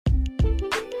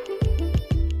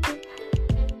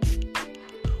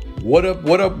What up,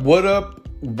 what up, what up?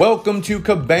 Welcome to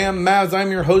Kabam Mavs.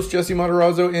 I'm your host, Jesse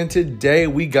Matarazzo, and today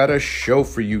we got a show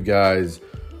for you guys.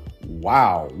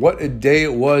 Wow, what a day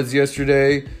it was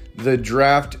yesterday. The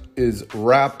draft is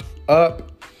wrapped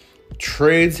up.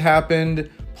 Trades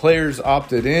happened. Players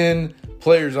opted in.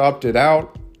 Players opted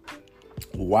out.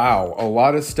 Wow, a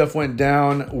lot of stuff went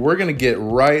down. We're going to get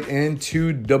right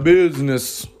into the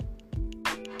business.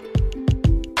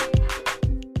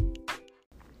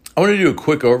 I want to do a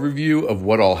quick overview of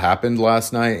what all happened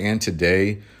last night and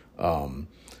today.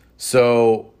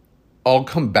 So I'll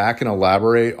come back and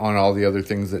elaborate on all the other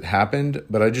things that happened,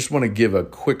 but I just want to give a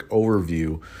quick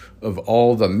overview of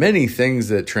all the many things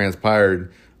that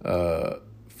transpired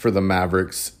for the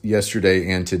Mavericks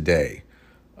yesterday and today.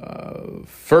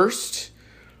 First,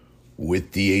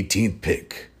 with the 18th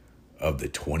pick of the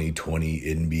 2020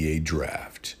 NBA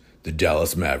Draft, the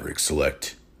Dallas Mavericks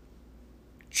select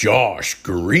Josh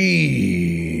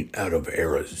Green out of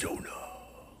Arizona.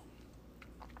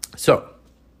 So,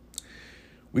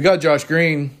 we got Josh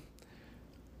Green.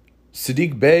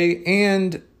 Saddiq Bey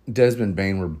and Desmond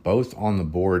Bane were both on the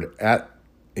board at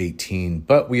 18,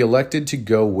 but we elected to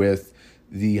go with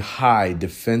the high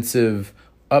defensive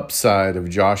upside of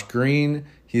Josh Green.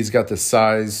 He's got the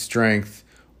size, strength,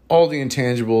 all the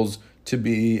intangibles to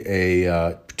be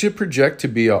to project to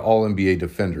be an All-NBA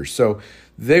defender. So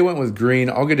they went with Green.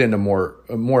 I'll get into more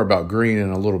about Green in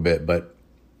a little bit, but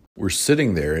we're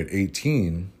sitting there at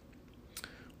 18.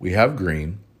 We have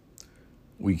Green.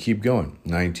 We keep going.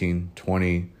 19,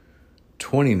 20,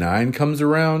 29 comes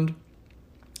around.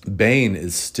 Bane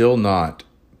is still not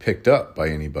picked up by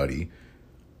anybody,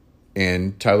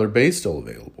 and Tyler Bay's still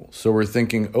available. So we're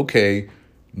thinking, okay,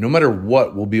 no matter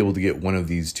what, we'll be able to get one of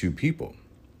these two people.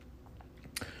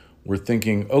 We're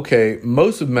thinking, okay,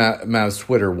 most of Mavs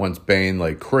Twitter wants Bane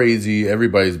like crazy.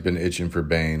 Everybody's been itching for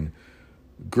Bane.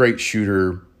 Great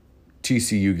shooter,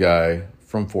 TCU guy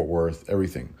from Fort Worth,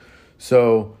 everything.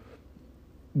 So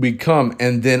we come,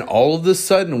 and then all of a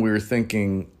sudden we were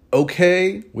thinking,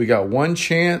 okay, we got one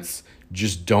chance.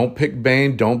 Just don't pick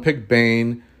Bane. Don't pick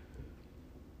Bane.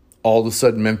 All of a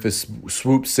sudden Memphis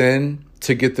swoops in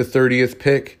to get the 30th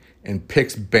pick and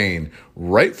picks Bane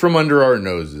right from under our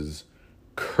noses.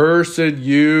 Cursed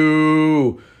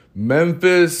you,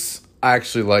 Memphis. I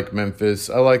actually like Memphis.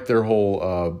 I like their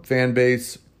whole fan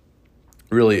base,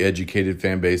 really educated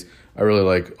fan base. I really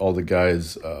like all the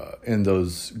guys in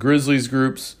those Grizzlies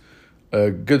groups.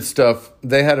 Good stuff.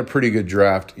 They had a pretty good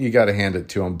draft. You got to hand it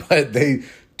to them, but they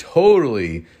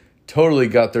totally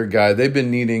got their guy. They've been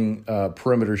needing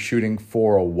perimeter shooting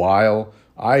for a while.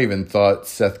 I even thought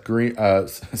Seth Green. I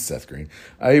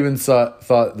even thought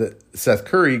that Seth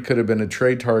Curry could have been a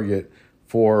trade target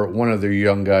for one of their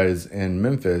young guys in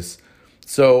Memphis.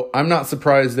 So I'm not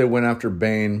surprised they went after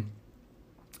Bane.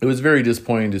 It was very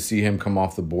disappointing to see him come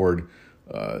off the board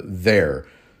there.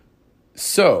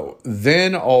 So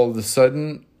then all of a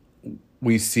sudden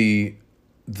we see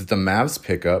that the Mavs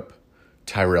pick up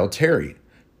Tyrell Terry.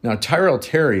 Now Tyrell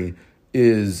Terry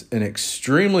is an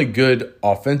extremely good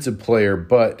offensive player,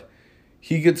 but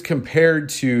he gets compared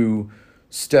to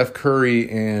Steph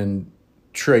Curry and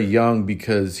Trae Young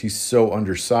because he's so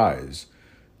undersized.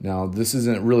 Now, this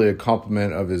isn't really a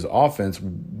compliment of his offense.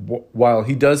 While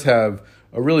he does have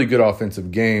a really good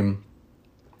offensive game,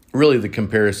 really the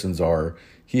comparisons are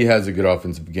he has a good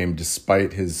offensive game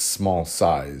despite his small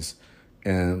size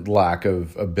and lack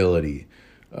of ability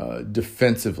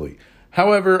defensively.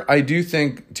 However, I do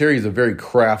think Terry is a very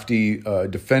crafty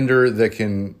defender that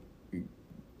can,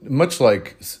 much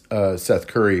like Seth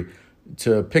Curry,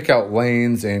 to pick out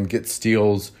lanes and get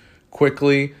steals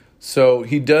quickly. So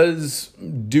he does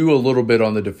do a little bit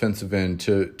on the defensive end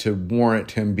to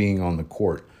warrant him being on the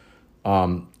court.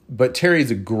 But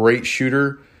Terry's a great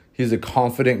shooter. He's a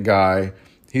confident guy.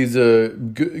 He's a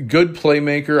good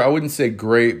playmaker. I wouldn't say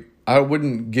great. I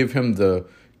wouldn't give him the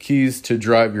keys to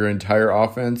drive your entire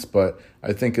offense, but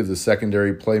I think as a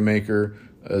secondary playmaker,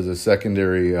 as a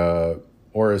secondary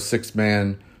or a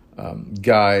six-man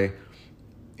guy,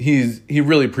 he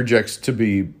really projects to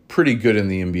be pretty good in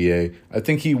the NBA. I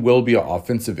think he will be an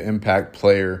offensive impact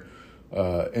player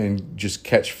and just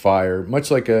catch fire,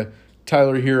 much like a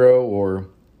Tyler Hero or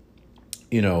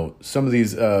some of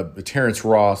these Terrence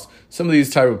Ross, some of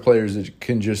these type of players that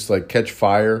can just like catch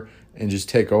fire and just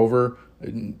take over.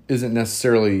 It isn't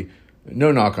necessarily,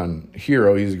 no knock on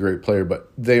Hero, he's a great player,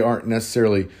 but they aren't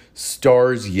necessarily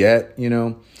stars yet,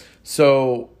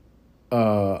 So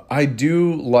I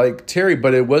do like Terry,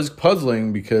 but it was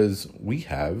puzzling because we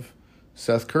have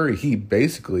Seth Curry. He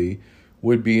basically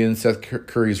would be in Seth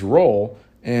Curry's role,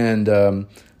 and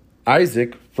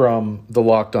Isaac from the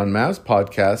Locked On Mavs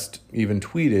podcast even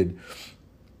tweeted,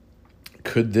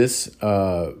 could this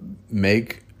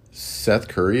make Seth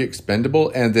Curry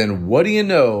expendable? And then what do you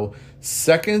know,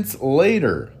 seconds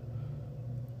later,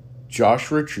 Josh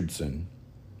Richardson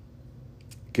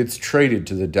gets traded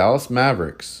to the Dallas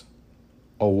Mavericks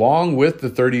along with the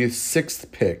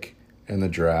 36th pick in the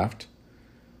draft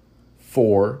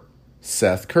for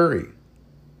Seth Curry.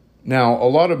 Now, a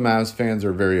lot of Mavs fans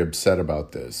are very upset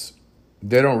about this.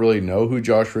 They don't really know who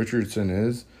Josh Richardson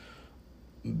is,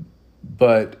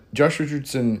 but Josh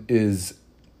Richardson is,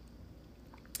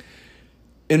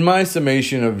 in my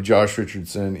summation of Josh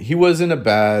Richardson, he was in a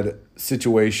bad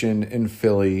situation in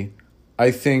Philly. I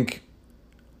think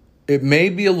it may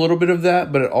be a little bit of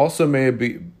that, but it also may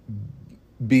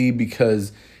be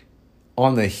because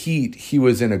on the Heat, he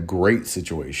was in a great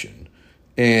situation.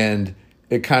 And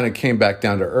it kind of came back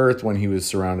down to earth when he was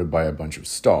surrounded by a bunch of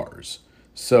stars.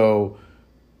 So,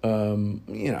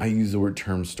 I use the word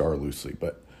term star loosely,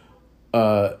 but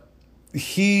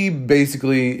he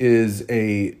basically is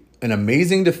an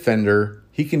amazing defender.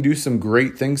 He can do some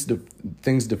great things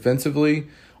defensively.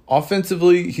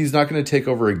 Offensively, he's not going to take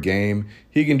over a game.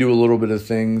 He can do a little bit of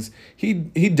things.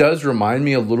 He does remind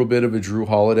me a little bit of a Drew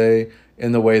Holiday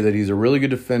in the way that he's a really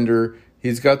good defender.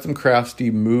 He's got some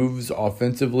crafty moves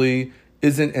offensively.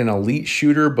 Isn't an elite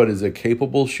shooter, but is a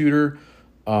capable shooter.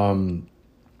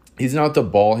 He's not the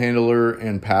ball handler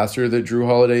and passer that Drew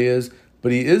Holiday is,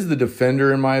 but he is the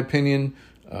defender in my opinion.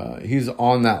 He's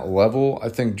on that level. I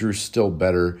think Drew's still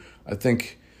better. I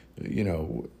think,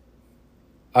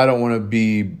 I don't want to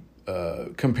be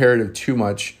comparative too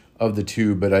much of the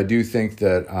two, but I do think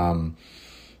that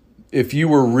if you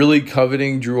were really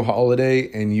coveting Drew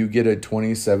Holiday and you get a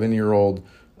 27-year-old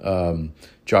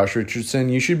Josh Richardson,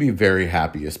 you should be very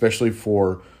happy, especially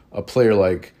for a player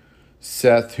like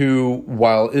Seth, who,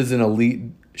 while is an elite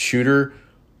shooter,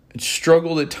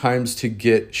 struggled at times to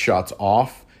get shots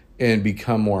off and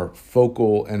become more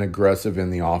focal and aggressive in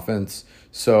the offense.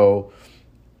 So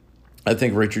I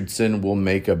think Richardson will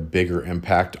make a bigger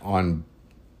impact on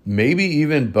maybe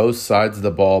even both sides of the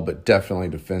ball, but definitely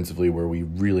defensively where we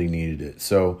really needed it.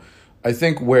 So I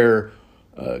think where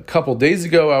a couple days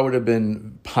ago I would have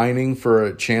been pining for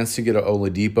a chance to get an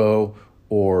Oladipo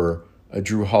or a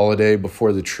Drew Holiday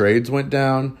before the trades went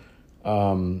down,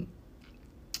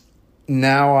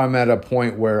 now I'm at a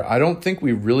point where I don't think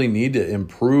we really need to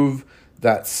improve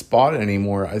that spot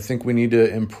anymore. I think we need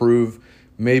to improve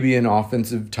maybe an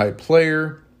offensive type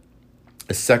player,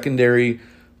 a secondary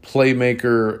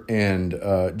playmaker, and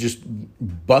just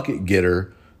bucket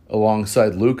getter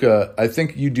alongside Luka. I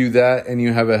think you do that and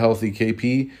you have a healthy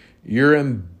KP, you're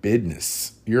in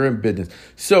business.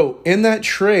 So in that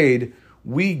trade,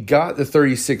 we got the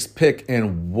 36th pick,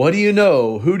 and what do you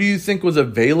know? Who do you think was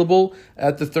available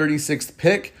at the 36th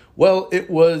pick? Well, it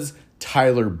was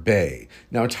Tyler Bey.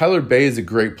 Now, Tyler Bey is a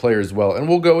great player as well, and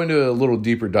we'll go into a little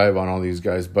deeper dive on all these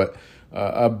guys, but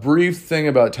a brief thing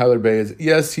about Tyler Bey is,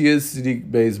 yes, he is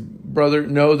Sadiq Bey's brother.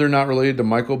 No, they're not related to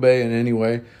Michael Bey in any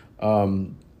way.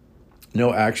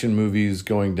 No action movies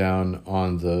going down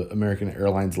on the American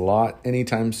Airlines lot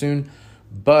anytime soon,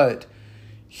 but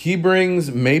he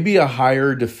brings maybe a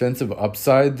higher defensive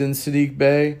upside than Sadiq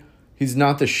Bey. He's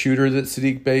not the shooter that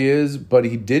Sadiq Bey is, but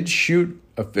he did shoot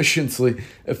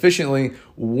efficiently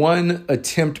one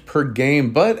attempt per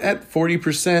game, but at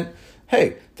 40%,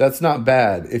 hey, that's not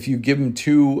bad. If you give him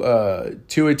two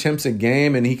attempts a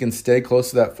game and he can stay close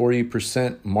to that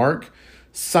 40% mark,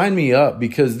 sign me up,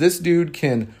 because this dude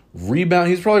can rebound.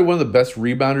 He's probably one of the best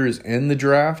rebounders in the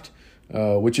draft,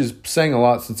 which is saying a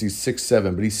lot since he's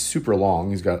 6'7", but he's super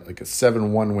long. He's got like a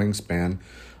 7'1"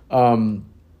 wingspan.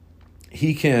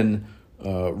 He can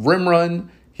rim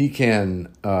run. He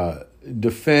can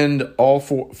defend all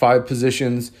 5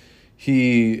 positions.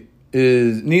 He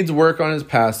needs work on his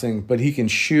passing, but he can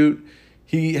shoot.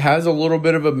 He has a little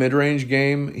bit of a mid-range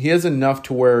game. He has enough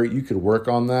to where you could work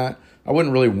on that. I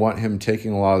wouldn't really want him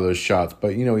taking a lot of those shots,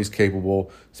 but he's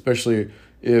capable, especially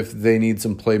if they need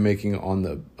some playmaking on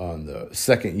the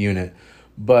second unit.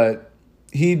 But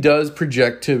he does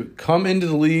project to come into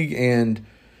the league, and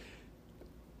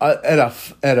at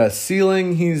a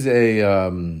ceiling, he's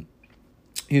a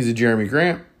Jeremy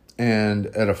Grant, and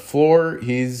at a floor,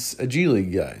 he's a G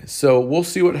League guy. So we'll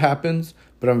see what happens,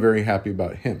 but I'm very happy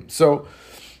about him. So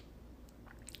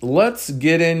let's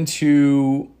get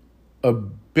into a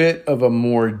bit of a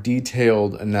more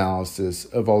detailed analysis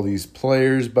of all these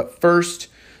players. But first,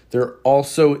 there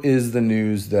also is the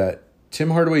news that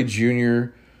Tim Hardaway Jr.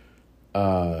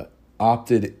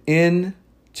 Opted in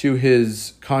to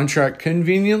his contract,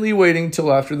 conveniently waiting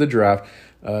till after the draft.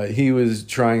 He was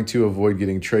trying to avoid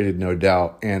getting traded, no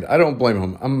doubt, and I don't blame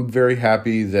him. I'm very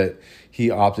happy that he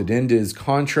opted into his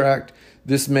contract.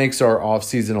 This makes our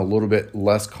offseason a little bit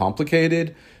less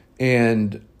complicated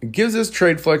and gives us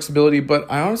trade flexibility, but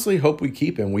I honestly hope we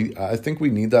keep him. I think we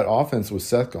need that offense with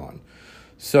Seth gone.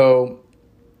 So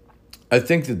I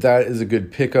think that is a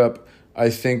good pickup. I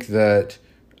think that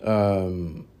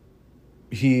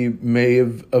he may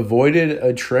have avoided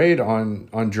a trade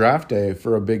on draft day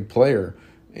for a big player,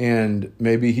 and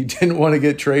maybe he didn't want to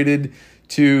get traded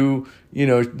to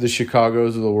the Chicagos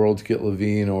of the world to get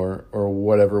Levine or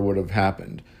whatever would have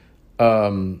happened.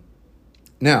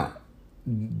 Now,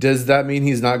 does that mean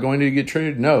he's not going to get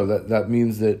traded? No, that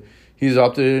means that he's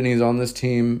opted in, he's on this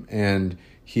team, and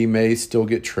he may still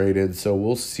get traded, so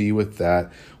we'll see with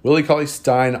that. Willie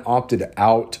Cauley-Stein opted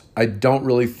out. I don't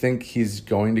really think he's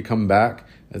going to come back.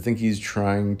 I think he's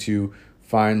trying to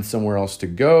find somewhere else to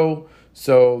go,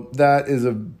 so that is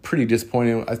a pretty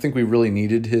disappointing. I think we really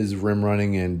needed his rim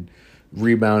running and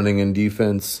rebounding and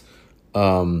defense.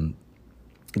 Guys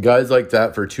like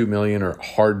that for $2 million are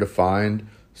hard to find.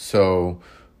 So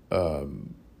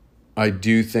I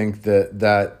do think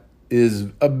that is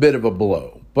a bit of a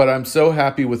blow. But I'm so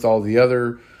happy with all the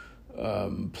other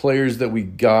players that we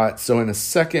got. So in a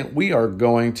second, we are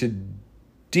going to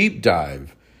deep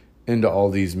dive into all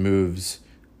these moves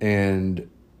and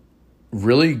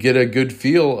really get a good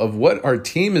feel of what our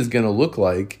team is going to look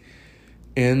like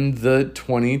in the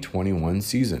 2021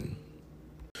 season.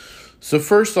 So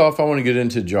first off, I want to get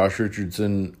into Josh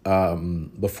Richardson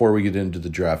before we get into the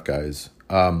draft guys.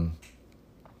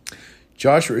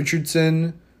 Josh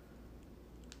Richardson,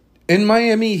 in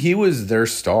Miami, he was their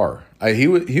star. He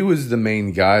was the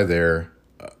main guy there.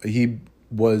 He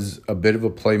was a bit of a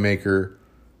playmaker.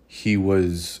 He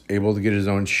was able to get his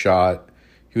own shot.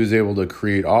 He was able to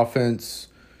create offense.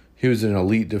 He was an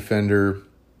elite defender.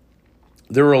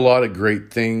 There were a lot of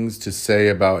great things to say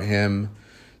about him.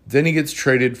 Then he gets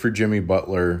traded for Jimmy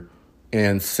Butler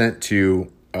and sent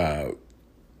to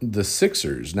the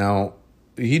Sixers. Now,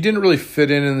 he didn't really fit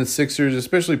in the Sixers,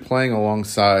 especially playing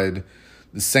alongside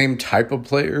the same type of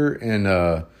player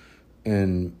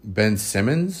in Ben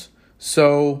Simmons.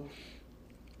 So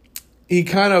he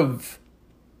kind of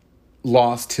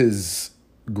lost his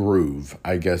groove,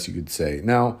 I guess you could say.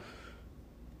 Now,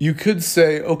 you could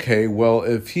say, okay, well,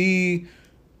 if he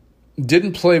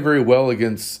didn't play very well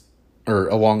against or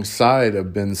alongside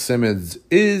of Ben Simmons,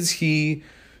 is he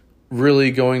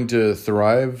really going to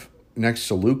thrive next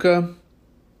to Luka?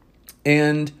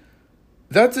 And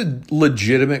that's a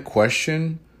legitimate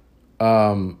question.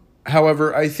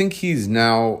 However, I think he's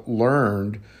now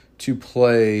learned to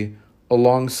play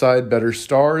alongside better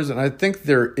stars, and I think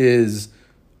there is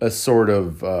a sort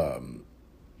of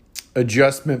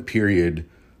adjustment period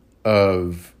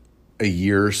of a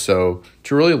year or so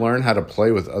to really learn how to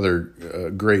play with other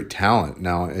great talent.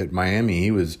 Now, at Miami, he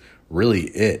was really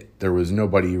it. There was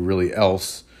nobody really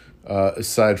else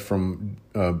aside from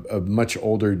a much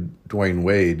older Dwayne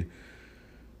Wade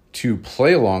to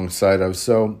play alongside of.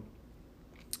 So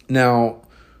now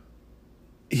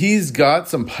he's got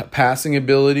some passing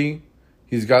ability.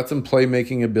 He's got some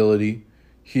playmaking ability.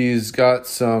 He's got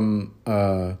some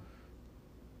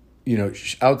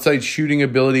outside shooting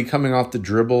ability, coming off the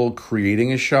dribble,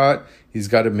 creating a shot. He's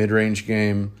got a mid-range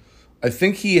game. I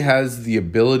think he has the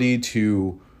ability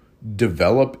to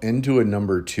develop into a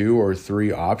number 2 or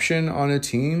 3 option on a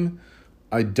team.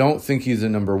 I don't think he's a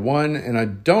number 1, and I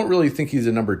don't really think he's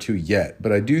a number 2 yet,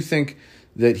 but I do think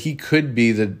that he could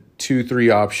be the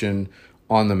 2-3 option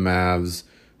on the Mavs.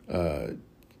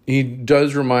 He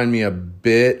does remind me a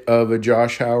bit of a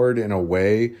Josh Howard in a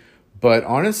way, but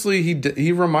honestly,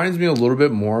 he reminds me a little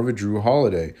bit more of a Drew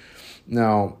Holiday.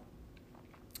 Now,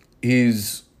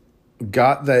 he's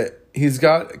got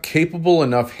capable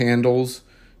enough handles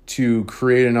to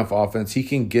create enough offense. He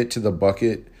can get to the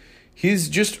bucket. He's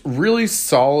just really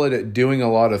solid at doing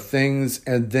a lot of things,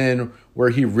 and then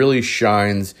where he really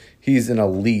shines, he's an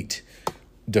elite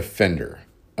defender.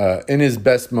 In his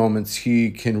best moments, he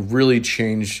can really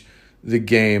change the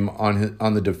game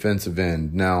on the defensive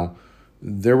end. Now,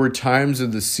 there were times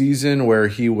of the season where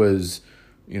he was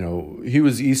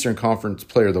Eastern Conference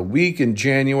Player of the Week in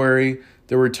January.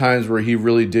 There were times where he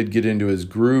really did get into his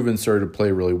groove and started to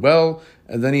play really well,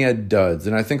 and then he had duds.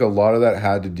 And I think a lot of that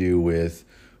had to do with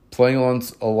playing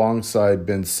alongside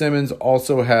Ben Simmons,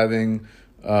 also having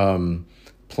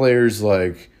players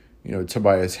like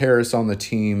Tobias Harris on the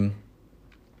team,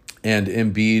 and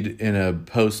Embiid in a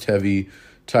post-heavy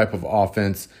type of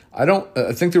offense. I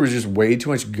think there was just way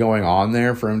too much going on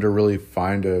there for him to really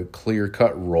find a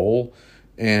clear-cut role.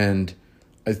 And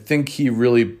I think he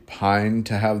really pined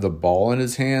to have the ball in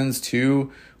his hands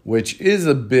too, which is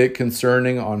a bit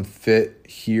concerning on fit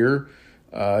here.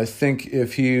 I think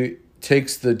if he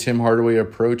takes the Tim Hardaway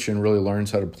approach and really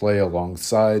learns how to play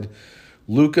alongside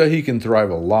Luka, he can thrive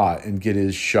a lot and get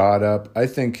his shot up. I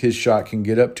think his shot can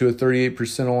get up to a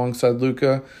 38% alongside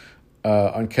Luka.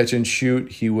 On catch and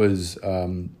shoot, he was,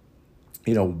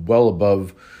 well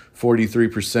above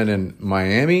 43% in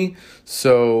Miami.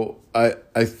 So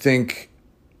I think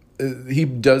he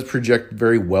does project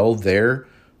very well there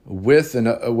with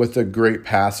a great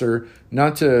passer.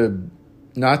 Not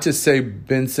to say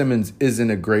Ben Simmons isn't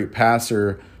a great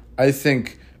passer. I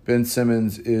think Ben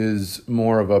Simmons is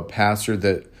more of a passer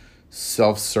that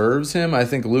self-serves him. I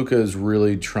think Luka is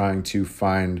really trying to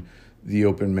find the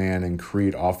open man and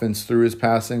create offense through his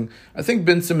passing. I think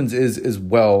Ben Simmons is as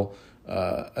well.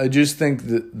 I just think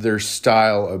that their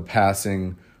style of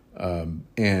passing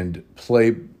and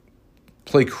play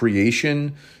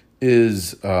creation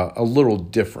is a little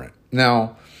different.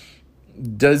 Now,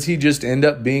 does he just end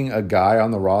up being a guy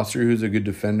on the roster who's a good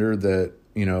defender that,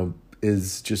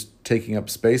 is just taking up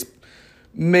space?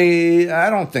 I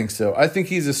don't think so. I think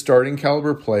he's a starting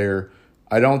caliber player.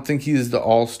 I don't think he's the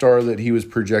all-star that he was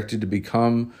projected to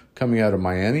become coming out of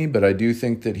Miami, but I do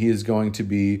think that he is going to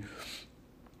be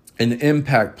an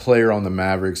impact player on the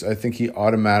Mavericks. I think he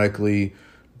automatically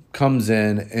comes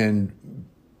in and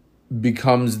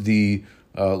becomes the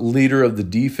leader of the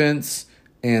defense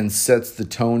and sets the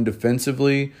tone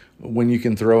defensively when you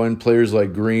can throw in players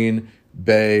like Green,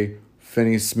 Bey,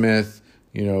 Finney-Smith,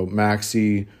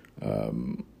 Maxey,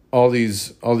 all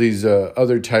these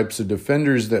other types of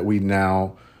defenders that we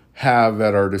now have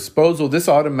at our disposal. This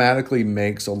automatically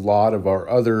makes a lot of our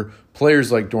other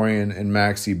players like Dorian and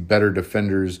Maxey better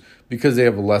defenders because they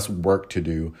have less work to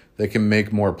do. They can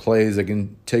make more plays. They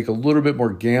can take a little bit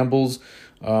more gambles.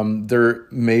 There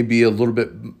may be a little bit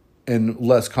in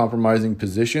less compromising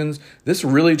positions. This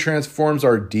really transforms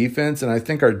our defense, and I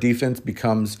think our defense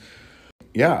becomes,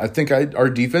 our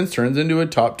defense turns into a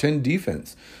top 10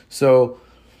 defense. So,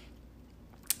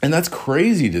 and that's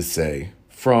crazy to say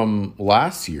from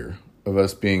last year of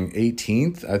us being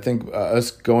 18th. I think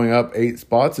us going up 8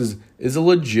 spots is a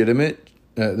legitimate,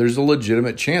 there's a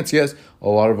legitimate chance. Yes, a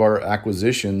lot of our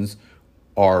acquisitions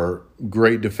are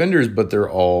great defenders, but they're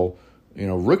all,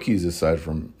 rookies aside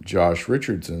from Josh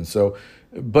Richardson. So,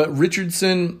 but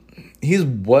Richardson, he's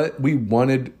what we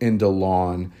wanted in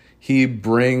DeLon. He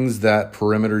brings that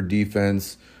perimeter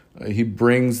defense. He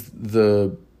brings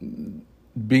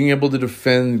being able to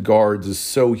defend guards is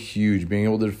so huge. Being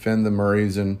able to defend the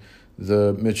Murrays and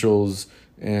the Mitchells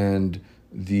and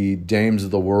the Dames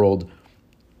of the world.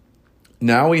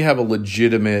 Now we have a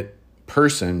legitimate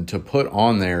person to put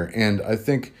on there. And I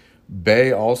think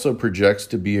Bey also projects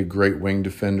to be a great wing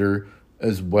defender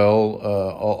as well,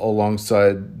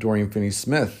 alongside Dorian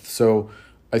Finney-Smith. So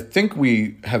I think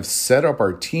we have set up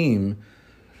our team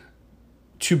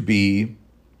to be,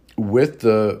 with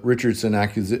the Richardson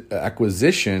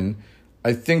acquisition,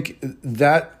 I think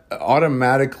that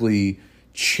automatically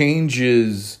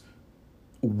changes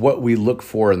what we look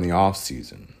for in the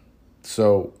offseason.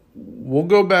 So we'll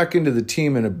go back into the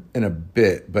team in a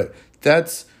bit, but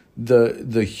that's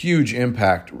the huge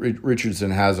impact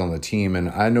Richardson has on the team. And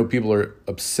I know people are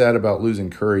upset about losing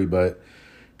Curry, but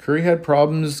Curry had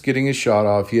problems getting his shot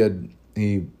off.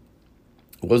 He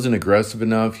wasn't aggressive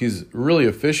enough. He's really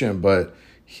efficient, but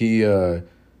he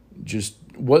just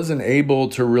wasn't able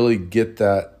to really get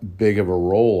that big of a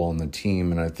role on the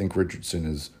team. And I think Richardson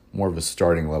is more of a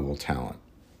starting level talent.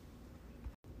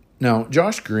 Now,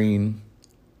 Josh Green,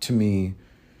 to me,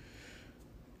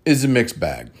 is a mixed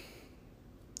bag.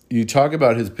 You talk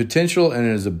about his potential and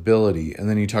his ability, and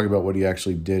then you talk about what he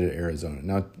actually did at Arizona.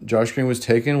 Now, Josh Green was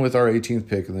taken with our 18th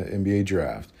pick in the NBA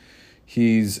draft.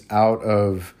 He's out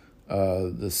of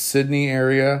the Sydney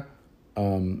area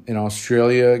in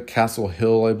Australia, Castle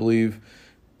Hill, I believe,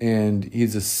 and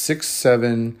he's a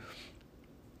 6'7",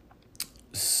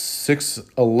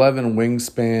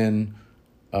 6'11"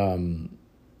 wingspan,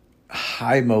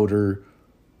 high motor,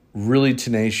 really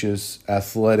tenacious,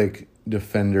 athletic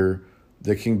defender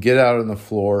that can get out on the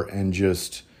floor and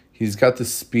he's got the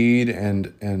speed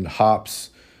and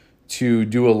hops to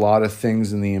do a lot of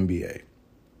things in the NBA.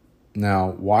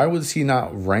 Now, why was he not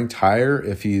ranked higher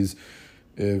if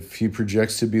he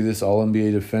projects to be this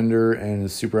all-NBA defender and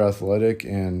is super athletic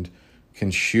and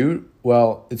can shoot?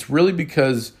 Well, it's really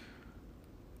because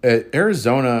at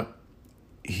Arizona,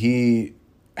 he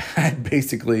had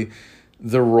basically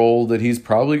the role that he's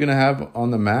probably going to have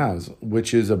on the Mavs,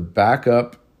 which is a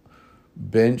backup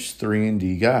bench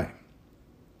 3-and-D guy.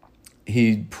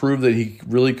 He proved that he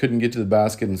really couldn't get to the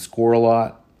basket and score a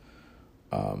lot.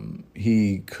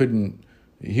 He couldn't.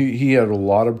 He had a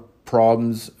lot of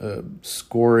problems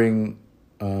scoring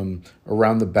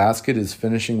around the basket. His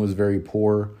finishing was very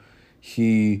poor.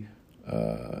 He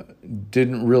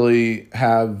didn't really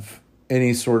have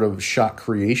any sort of shot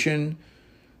creation.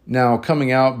 Now,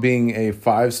 coming out being a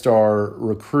 5-star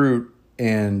recruit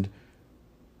and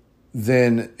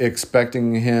then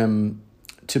expecting him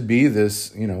to be this,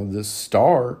 this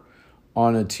star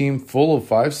on a team full of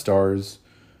 5-stars,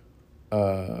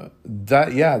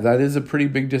 that is a pretty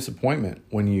big disappointment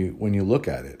when you look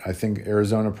at it. I think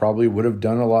Arizona probably would have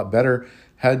done a lot better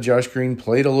had Josh Green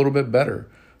played a little bit better.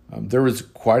 There was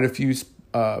quite a few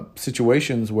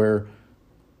situations or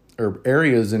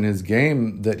areas in his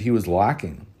game that he was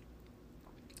lacking.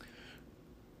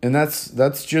 And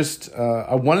that's just,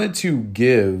 I wanted to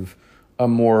give a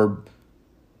more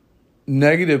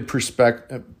negative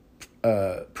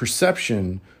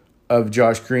perception of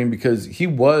Josh Green because he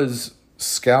was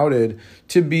scouted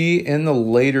to be in the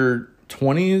later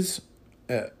 20s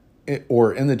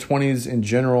or in the 20s in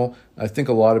general. I think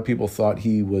a lot of people thought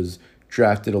he was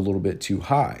drafted a little bit too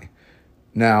high.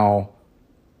 Now,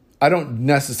 I don't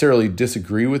necessarily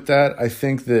disagree with that. I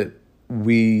think that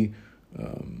we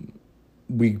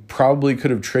probably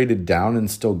could have traded down and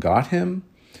still got him.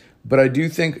 But I do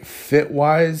think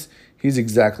fit-wise, he's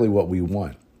exactly what we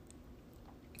want.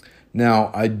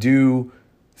 Now, I do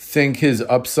think his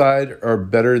upside are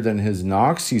better than his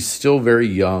knocks. He's still very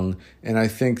young, and I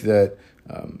think that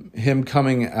him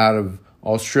coming out of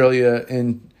Australia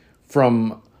and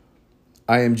from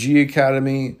IMG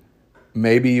Academy,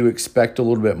 maybe you expect a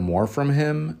little bit more from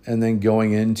him, and then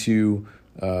going into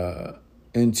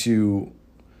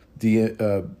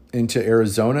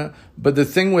Arizona. But the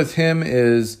thing with him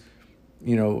is,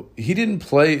 he didn't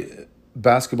play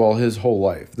basketball his whole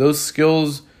life. Those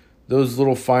skills, those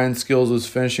little fine skills, those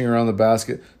finishing around the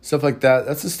basket, stuff like that,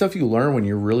 that's the stuff you learn when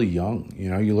you're really young.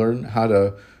 You learn how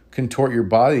to contort your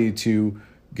body to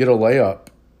get a layup.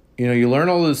 You learn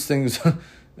all those things,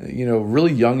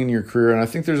 really young in your career. And I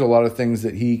think there's a lot of things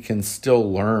that he can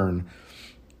still learn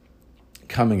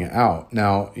coming out.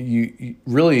 Now, he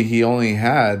only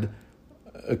had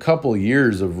a couple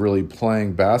years of really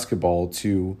playing basketball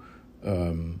to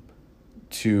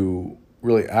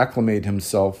really acclimate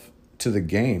himself to the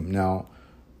game. Now,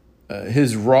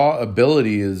 his raw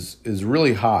ability is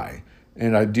really high,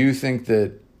 and I do think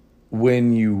that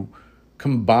when you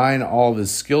combine all of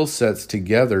his skill sets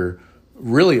together,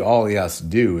 really all he has to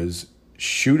do is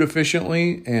shoot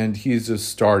efficiently, and he's a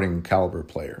starting caliber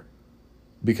player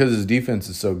because his defense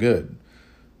is so good.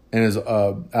 And his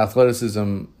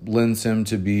athleticism lends him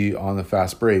to be on the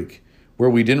fast break, where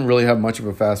we didn't really have much of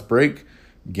a fast break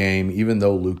game, even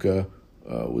though Luka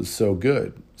was so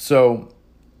good. So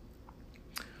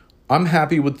I'm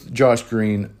happy with Josh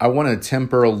Green. I want to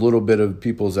temper a little bit of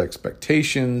people's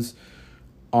expectations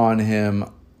on him.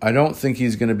 I don't think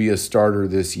he's going to be a starter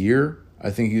this year. I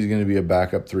think he's going to be a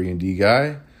backup 3-and-D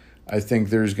guy. I think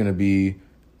there's going to be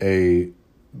a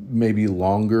maybe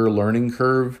longer learning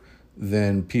curve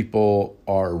than people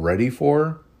are ready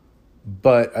for.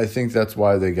 But I think that's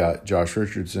why they got Josh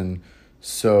Richardson,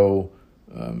 so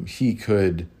he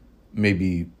could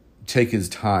maybe take his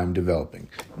time developing.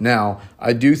 Now,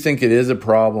 I do think it is a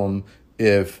problem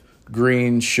if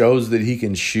Green shows that he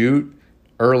can shoot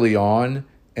early on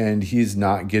and he's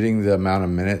not getting the amount of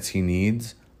minutes he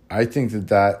needs. I think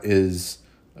that is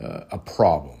a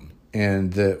problem,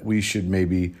 and that we should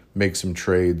maybe make some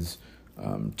trades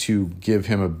to give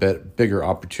him a bit bigger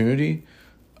opportunity.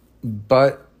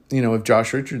 But, if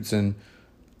Josh Richardson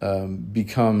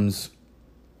becomes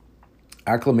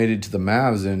acclimated to the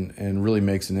Mavs and really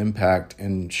makes an impact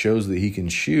and shows that he can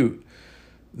shoot,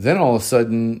 then all of a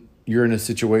sudden you're in a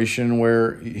situation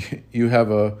where you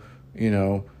have a,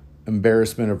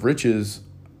 embarrassment of riches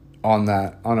on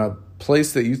a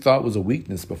place that you thought was a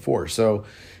weakness before. So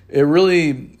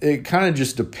it kind of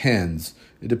just depends.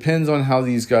 It depends on how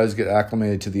these guys get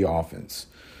acclimated to the offense.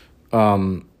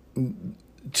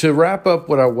 To wrap up,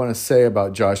 what I want to say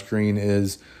about Josh Green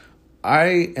is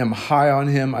I am high on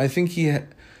him. I think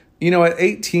at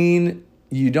 18,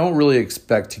 you don't really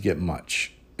expect to get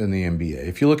much in the NBA.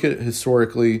 If you look at it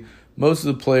historically, most of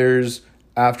the players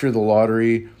after the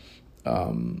lottery,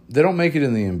 they don't make it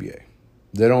in the NBA.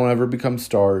 They don't ever become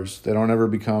stars. They don't ever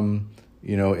become,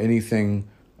 anything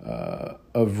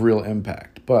of real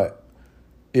impact. But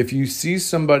if you see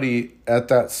somebody at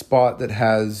that spot that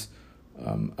has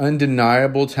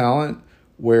undeniable talent,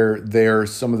 where they're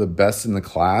some of the best in the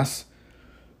class,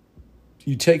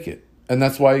 you take it. And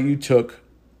that's why you took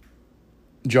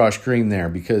Josh Green there,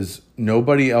 because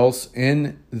nobody else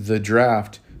in the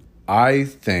draft, I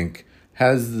think,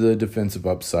 has the defensive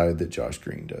upside that Josh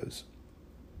Green does.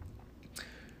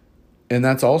 And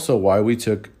that's also why we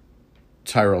took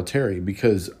Tyrell Terry,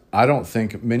 because I don't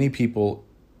think many people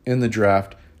in the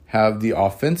draft have the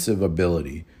offensive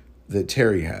ability that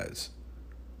Terry has.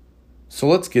 So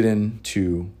let's get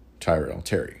into Tyrell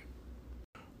Terry.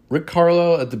 Rick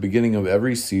Carlisle at the beginning of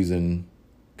every season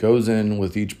goes in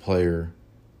with each player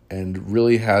and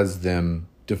really has them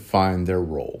define their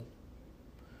role.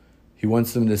 He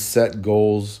wants them to set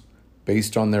goals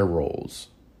based on their roles.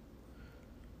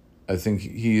 I think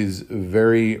he is a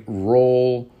very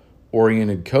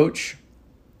role-oriented coach.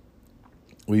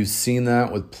 We've seen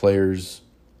that with players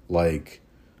like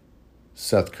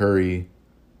Seth Curry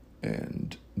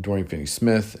and Dorian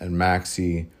Finney-Smith and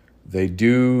Maxey. They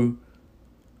do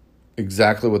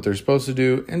exactly what they're supposed to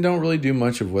do and don't really do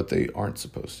much of what they aren't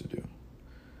supposed to do.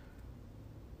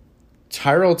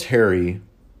 Tyrell Terry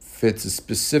fits a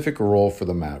specific role for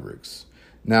the Mavericks.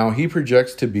 Now, he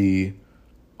projects to be,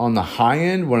 on the high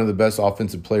end, one of the best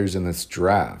offensive players in this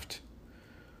draft.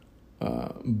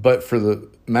 But for the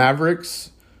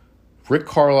Mavericks, Rick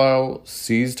Carlisle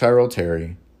sees Tyrell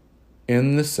Terry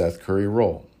in the Seth Curry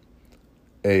role.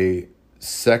 A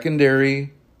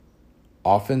secondary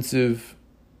offensive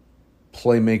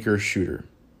playmaker shooter.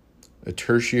 A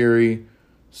tertiary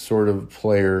sort of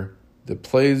player that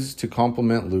plays to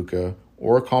complement Luka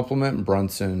or complement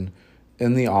Brunson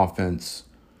in the offense,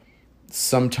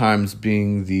 sometimes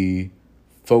being the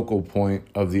focal point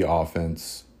of the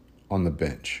offense on the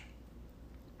bench.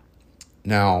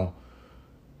 Now,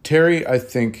 Terry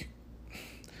is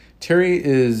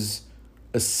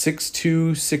a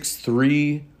 6'2",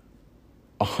 6'3",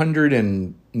 100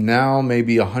 and now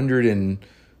maybe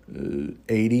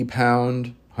 180 pound,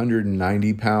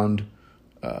 190 pound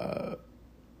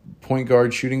point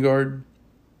guard, shooting guard.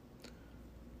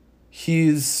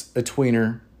 He's a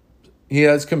tweener. He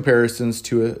has comparisons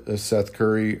to a Seth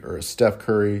Curry or a Steph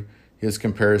Curry. He has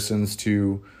comparisons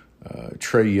to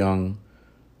Trae Young.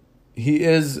 He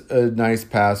is a nice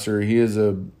passer. He is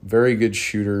a very good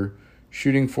shooter,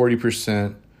 shooting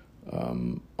 40%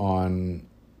 on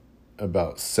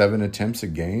about 7 attempts a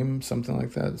game, something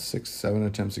like that, 6-7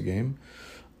 attempts a game.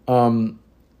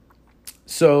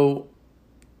 So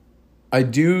I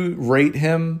do rate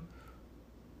him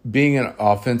being an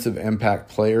offensive impact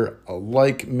player,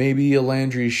 like maybe a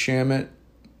Landry Shamet,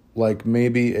 like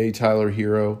maybe a Tyler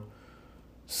Hero,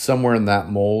 somewhere in that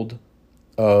mold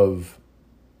of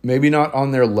maybe not on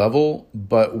their level,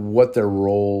 but what their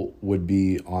role would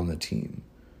be on the team.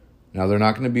 Now, they're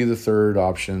not going to be the third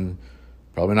option,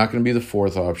 probably not going to be the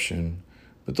fourth option,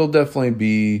 but they'll definitely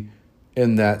be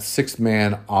in that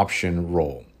six-man option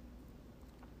role.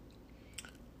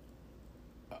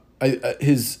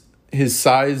 His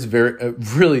size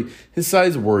his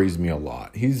size worries me a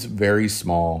lot. He's very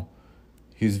small.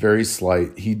 He's very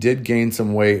slight. He did gain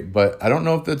some weight, but I don't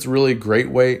know if that's really great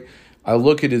weight. I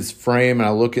look at his frame and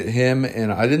I look at him,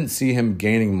 and I didn't see him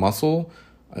gaining muscle.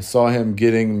 I saw him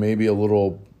getting maybe a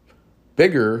little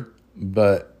bigger,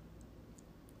 but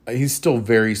he's still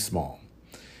very small.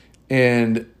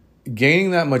 And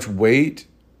gaining that much weight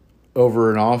over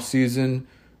an offseason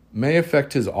may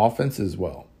affect his offense as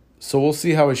well. So we'll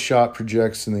see how his shot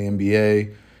projects in the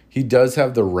NBA. He does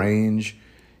have the range.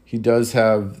 He does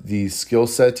have the skill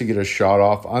set to get a shot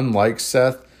off. Unlike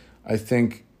Seth, I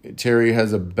think Terry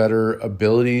has a better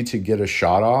ability to get a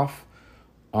shot off.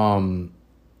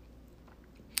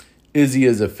 Is he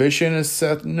as efficient as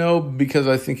Seth? No, because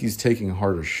I think he's taking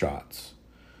harder shots.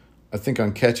 I think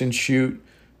on catch and shoot,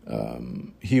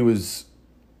 he was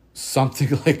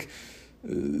something like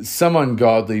some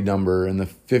ungodly number in the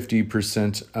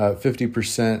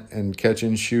 50% and catch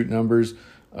and shoot numbers,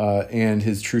 and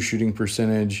his true shooting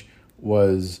percentage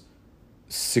was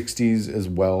 60s as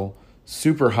well.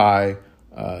 Super high,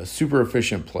 super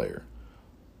efficient player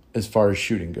as far as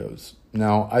shooting goes.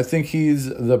 Now, I think he's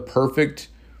in the perfect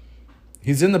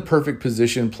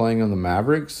position playing on the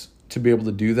Mavericks to be able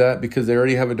to do that because they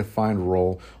already have a defined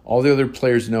role. All the other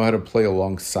players know how to play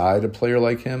alongside a player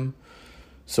like him.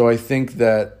 So I think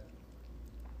that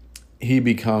he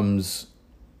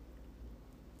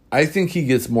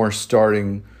gets more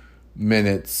starting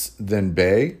minutes than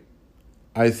Bey.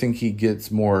 I think he gets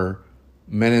more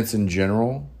minutes in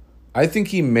general. I think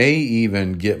he may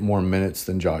even get more minutes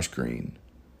than Josh Green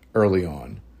early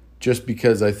on, just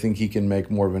because I think he can make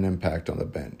more of an impact on the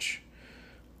bench.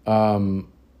 A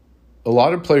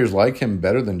lot of players like him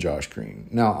better than Josh Green.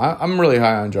 Now, I'm really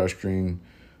high on Josh Green.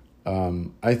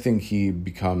 I think he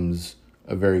becomes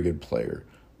a very good player.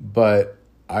 But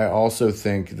I also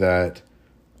think that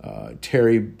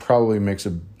Terry probably makes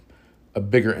a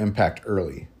bigger impact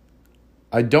early.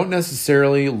 I don't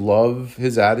necessarily love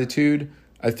his attitude.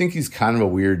 I think he's kind of a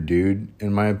weird dude,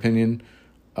 in my opinion,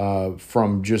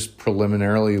 from just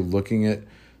preliminarily looking at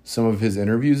some of his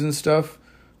interviews and stuff.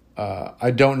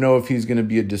 I don't know if he's going to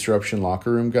be a disruption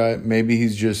locker room guy. Maybe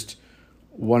he's just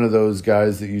one of those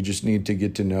guys that you just need to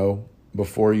get to know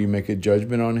before you make a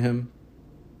judgment on him.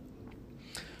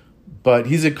 But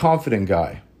he's a confident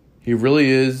guy. He really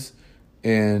is.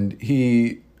 And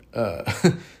he,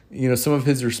 some of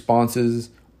his responses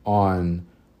on,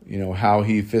 how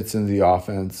he fits into the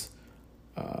offense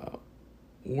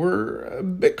were a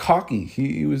bit cocky.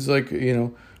 He was like,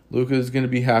 Luka is going to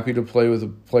be happy to play with a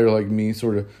player like me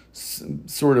sort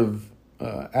of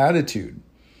attitude.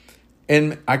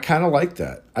 And I kind of like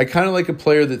that. I kind of like a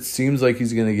player that seems like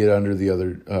he's going to get under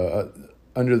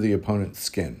the opponent's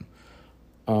skin.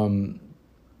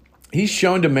 He's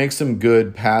shown to make some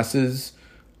good passes.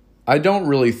 I don't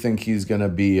really think he's going to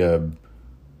be a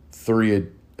 3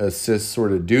 assist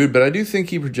sort of dude, but I do think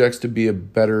he projects to be a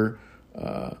better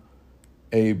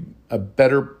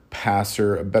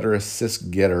passer, a better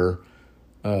assist getter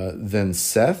than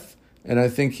Seth. And I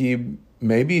think he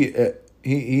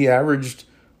averaged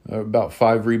about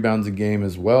 5 rebounds a game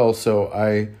as well. So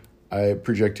I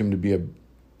project him to be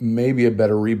maybe a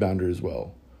better rebounder as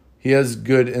well. He has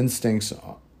good instincts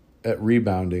at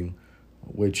rebounding,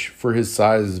 which for his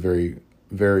size is very,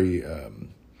 very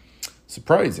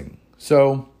surprising.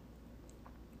 So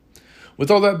with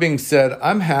all that being said,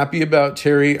 I'm happy about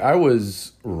Terry. I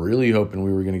was really hoping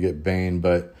we were going to get Bane,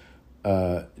 but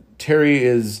Terry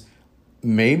is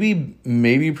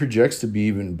maybe projects to be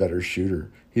even better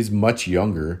shooter. He's much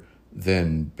younger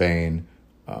than Bane,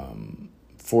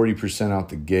 40% out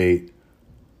the gate.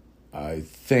 I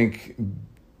think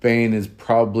Bane is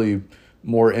probably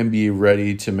more NBA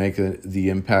ready to make the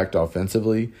impact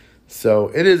offensively. So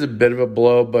it is a bit of a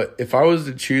blow, but if I was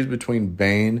to choose between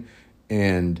Bane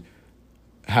and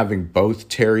having both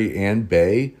Terry and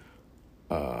Bay,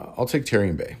 I'll take Terry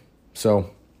and Bay.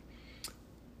 So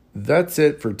that's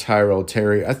it for Tyrell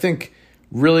Terry. I think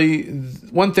really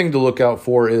one thing to look out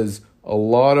for is a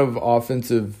lot of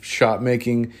offensive shot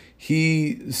making.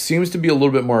 He seems to be a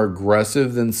little bit more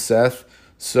aggressive than Seth.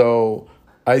 So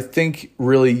I think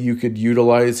really you could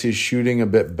utilize his shooting a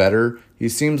bit better. He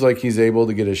seems like he's able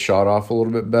to get his shot off a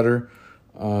little bit better.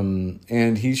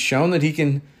 And he's shown that he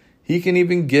can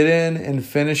even get in and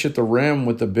finish at the rim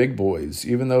with the big boys,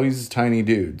 even though he's a tiny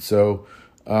dude. So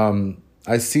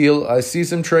I see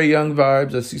some Trae Young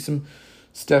vibes. I see some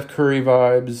Steph Curry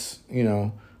vibes.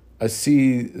 I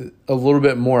see a little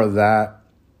bit more of that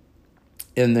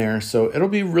in there. So it'll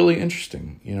be really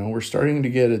interesting. We're starting to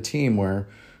get a team where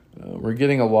we're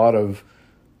getting a lot of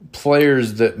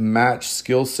players that match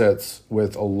skill sets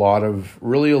with a lot of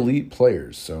really elite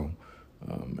players. So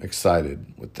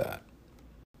excited with that.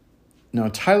 Now,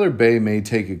 Tyler Bay may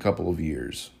take a couple of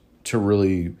years to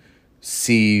really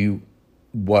see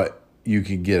what you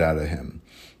can get out of him.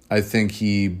 I think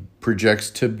he projects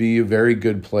to be a very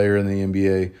good player in the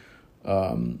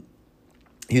NBA.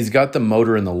 He's got the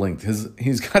motor and the length.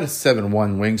 He's got a 7'1"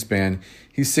 wingspan.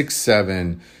 He's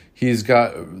 6'7". He's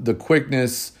got the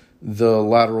quickness, the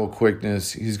lateral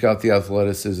quickness. He's got the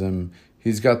athleticism.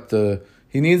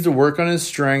 He needs to work on his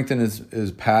strength and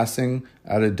his passing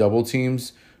out of double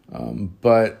teams.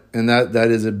 But that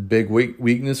is a big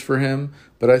weakness for him.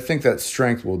 But I think that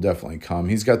strength will definitely come.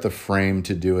 He's got the frame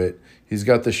to do it. He's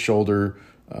got the shoulder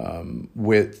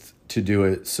width to do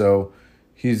it. So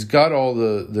he's got all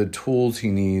the tools he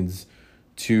needs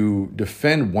to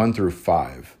defend 1 through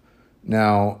 5.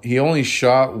 Now, he only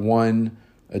shot 1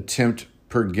 attempt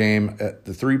per game at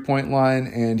the 3-point line,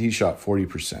 and he shot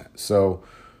 40%. So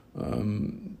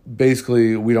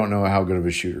basically, we don't know how good of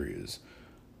a shooter he is.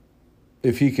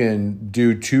 If he can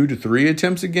do 2 to 3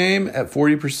 attempts a game at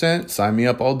 40%, sign me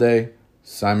up all day.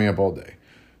 Sign me up all day.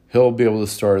 He'll be able to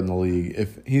start in the league.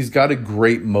 If he's got a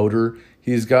great motor,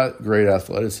 he's got great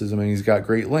athleticism, and he's got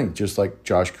great length, just like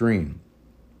Josh Green.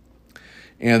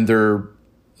 And they're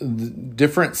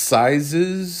different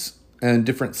sizes and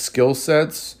different skill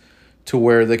sets to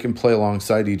where they can play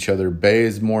alongside each other. Bay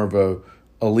is more of a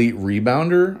elite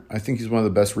rebounder. I think he's one of the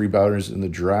best rebounders in the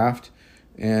draft.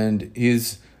 And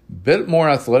he's bit more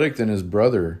athletic than his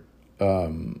brother,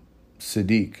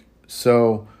 Sadiq.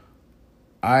 So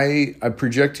I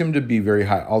project him to be very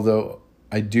high, although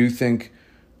I do think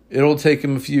it'll take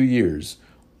him a few years.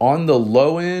 On the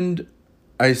low end,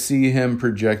 I see him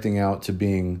projecting out to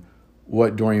being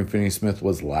what Dorian Finney-Smith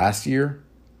was last year.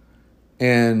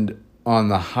 And on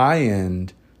the high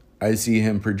end, I see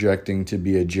him projecting to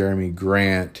be a Jeremy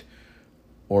Grant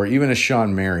or even a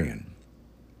Sean Marion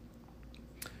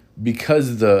because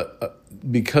of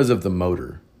the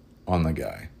motor on the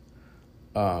guy.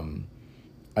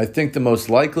 I think the most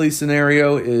likely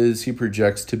scenario is he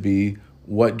projects to be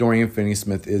what Dorian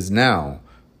Finney-Smith is now,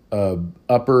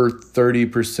 upper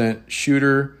 30%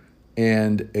 shooter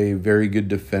and a very good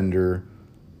defender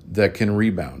that can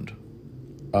rebound.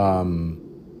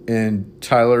 And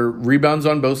Tyler rebounds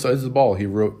on both sides of the ball. He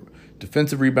wrote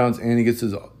defensive rebounds and he gets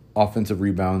his offensive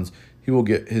rebounds. He will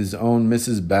get his own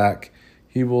misses back.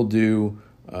 He will do,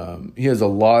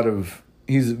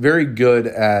 he's very good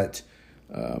at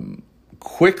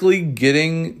quickly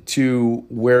getting to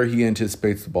where he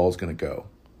anticipates the ball is going to go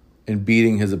and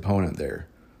beating his opponent there.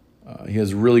 He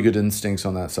has really good instincts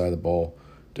on that side of the ball,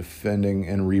 defending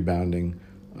and rebounding.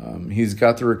 He's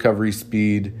got the recovery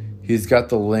speed. He's got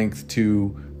the length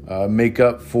to make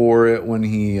up for it when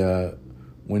he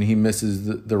misses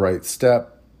the right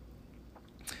step.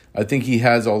 I think he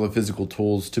has all the physical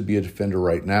tools to be a defender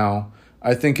right now.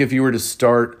 I think if you were to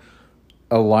start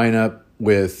a lineup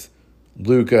with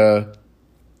Luka,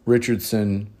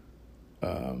 Richardson,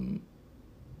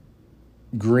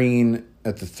 Green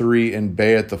at the 3 and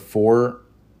Bay at the 4,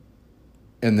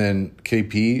 and then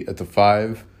KP at the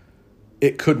 5,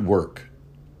 it could work.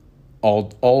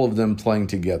 All of them playing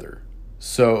together.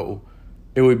 So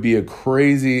it would be a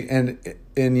crazy, and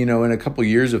in a couple of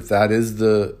years, if that is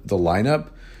the lineup,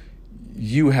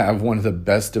 you have one of the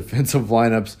best defensive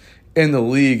lineups in the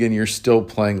league, and you're still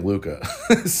playing Luka.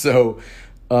 So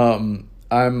I'm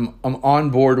on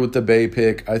board with the Bay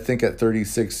pick. I think at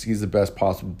 36, he's the best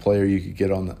possible player you could get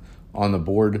on the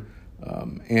board,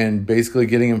 and basically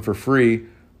getting him for free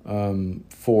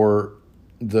for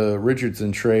the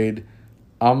Richardson trade.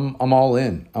 I'm all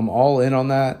in. I'm all in on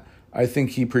that. I think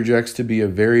he projects to be a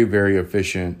very, very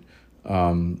efficient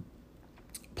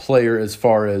player as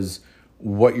far as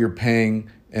what you're paying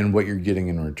and what you're getting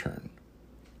in return.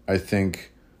 I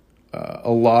think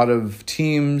a lot of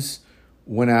teams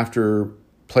went after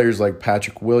players like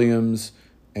Patrick Williams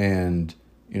and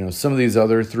some of these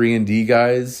other 3-and-D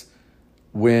guys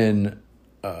when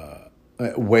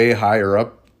way higher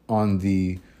up on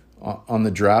the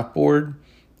draft board,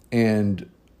 and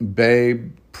Bay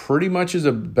pretty much is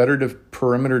a better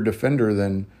perimeter defender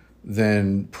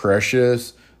than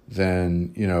Precious,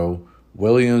 than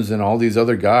Williams and all these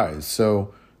other guys.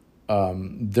 So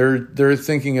they're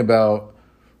thinking about,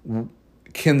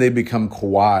 can they become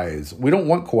Kawhis? We don't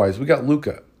want Kawhis. We got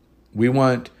Luka. We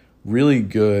want really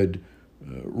good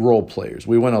role players.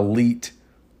 We want elite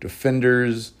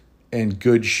defenders and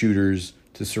good shooters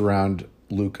to surround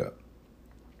Luka.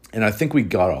 And I think we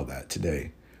got all that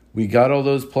today. We got all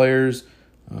those players.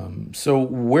 So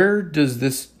what does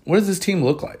this team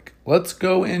look like? Let's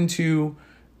go into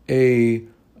a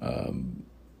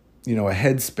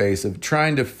headspace of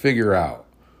trying to figure out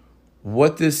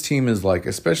what this team is like,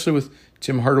 especially with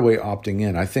Tim Hardaway opting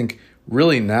in. I think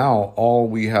really now all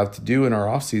we have to do in our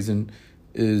offseason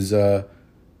is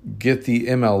get the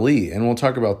MLE, and we'll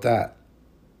talk about that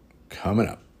coming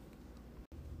up.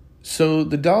 So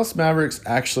the Dallas Mavericks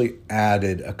actually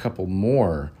added a couple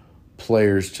more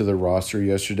players to the roster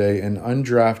yesterday. An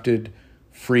undrafted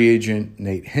free agent,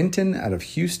 Nate Hinton, out of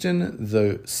Houston,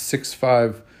 the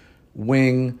 6'5"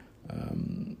 wing,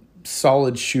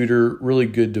 solid shooter, really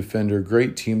good defender,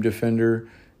 great team defender.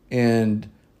 And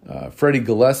Freddie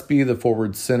Gillespie, the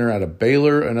forward center out of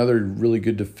Baylor, another really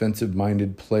good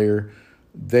defensive-minded player.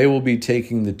 They will be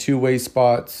taking the two-way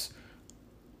spots.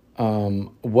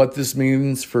 What this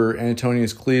means for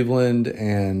Antonius Cleveland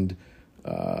and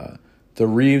the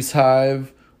Reeves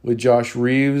Hive with Josh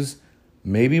Reeves,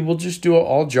 maybe we'll just do an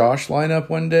all-Josh lineup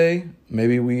one day.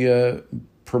 Maybe we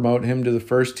promote him to the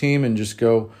first team and just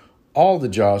go all the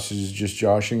Joshes just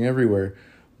joshing everywhere.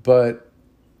 But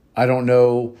I don't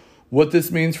know what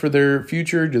this means for their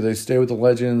future. Do they stay with the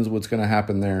Legends? What's going to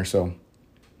happen there? So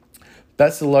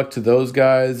best of luck to those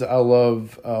guys. I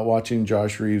love watching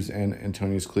Josh Reeves and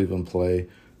Antonius Cleveland play.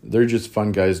 They're just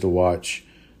fun guys to watch.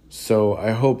 So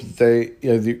I hope that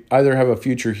they either have a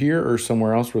future here or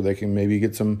somewhere else where they can maybe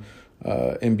get some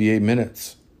NBA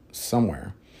minutes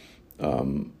somewhere.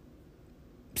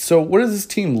 So what does this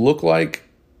team look like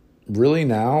really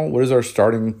now? What does our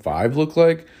starting five look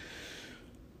like?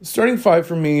 Starting five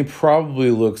for me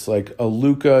probably looks like a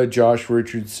Luka, Josh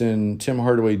Richardson, Tim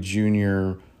Hardaway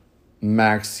Jr.,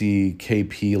 Maxey,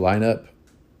 KP lineup.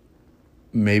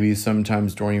 Maybe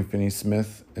sometimes Dorian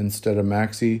Finney-Smith instead of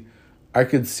Maxey. I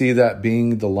could see that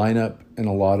being the lineup in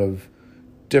a lot of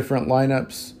different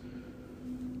lineups.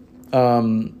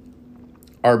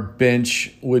 Our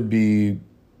bench would be,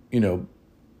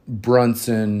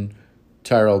 Brunson,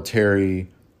 Tyrell Terry,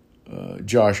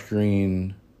 Josh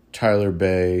Green, Tyler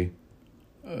Bay,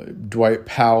 Dwight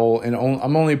Powell, and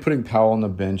I'm only putting Powell on the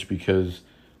bench because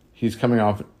he's coming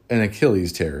off an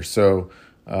Achilles tear. So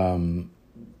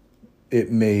it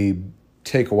may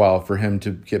take a while for him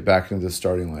to get back into the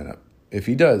starting lineup. If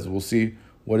he does, we'll see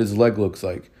what his leg looks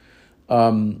like.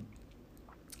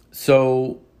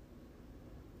 So,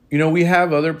 we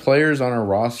have other players on our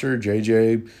roster.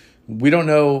 JJ, we don't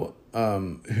know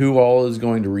who all is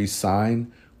going to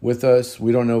re-sign with us.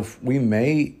 We don't know if we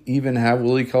may even have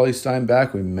Willie Cauley-Stein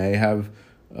back. We may have,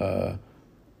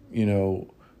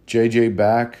 JJ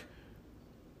back.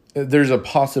 There's a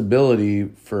possibility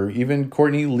for even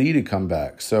Courtney Lee to come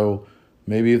back. So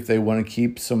maybe if they want to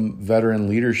keep some veteran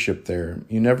leadership there,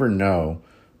 you never know.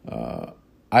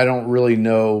 I don't really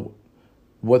know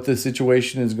what the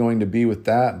situation is going to be with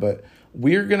that, but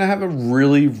we're going to have a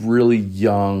really, really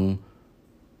young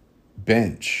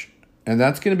bench, and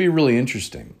that's going to be really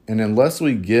interesting. And unless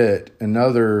we get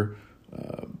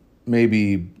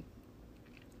maybe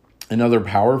another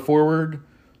power forward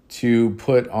to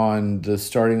put on the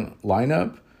starting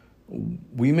lineup,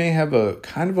 we may have a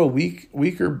kind of a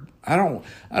weaker. I don't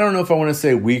know if I want to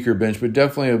say weaker bench, but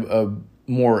definitely a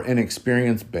more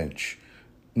inexperienced bench.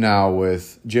 Now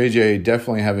with JJ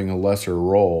definitely having a lesser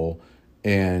role,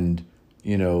 and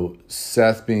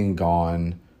Seth being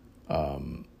gone,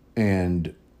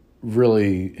 and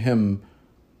really him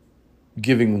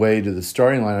giving way to the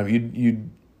starting lineup, you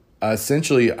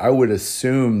essentially, I would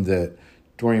assume that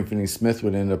Dorian Finney-Smith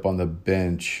would end up on the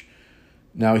bench.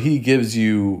 Now he gives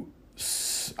you,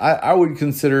 I would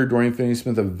consider Dorian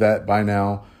Finney-Smith a vet by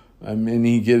now. I mean,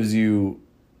 he gives you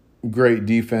great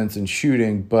defense and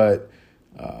shooting, but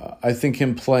I think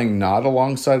him playing not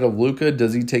alongside of Luka,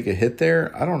 does he take a hit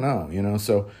there? I don't know,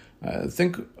 So I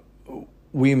think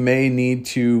we may need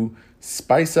to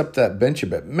spice up that bench a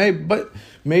bit.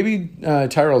 Maybe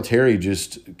Tyrell Terry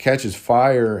just catches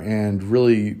fire and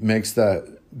really makes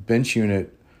that bench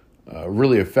unit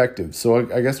really effective.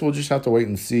 So I guess we'll just have to wait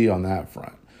and see on that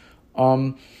front.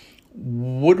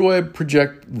 What do I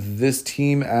project this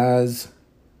team as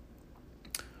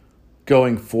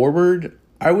going forward?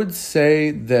 I would say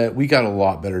that we got a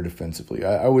lot better defensively.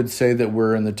 I would say that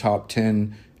we're in the top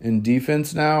 10 in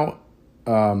defense now.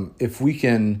 If we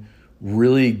can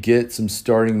really get some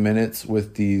starting minutes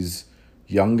with these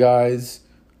young guys,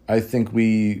 I think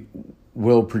we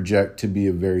will project to be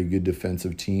a very good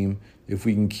defensive team. If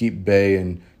we can keep Bay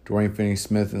and Dorian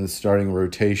Finney-Smith in the starting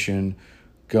rotation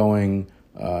going,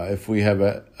 if we have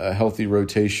a healthy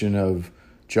rotation of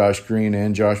Josh Green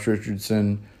and Josh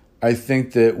Richardson, I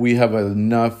think that we have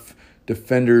enough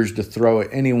defenders to throw at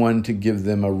anyone to give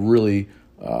them a really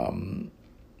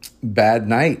bad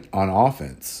night on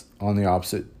offense on the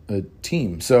opposite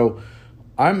team. So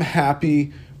I'm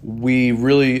happy we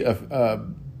really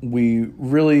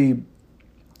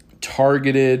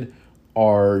targeted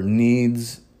our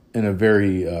needs in a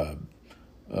very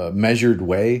measured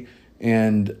way,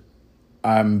 and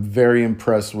I'm very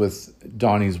impressed with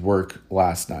Donnie's work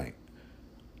last night.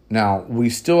 Now, we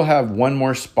still have one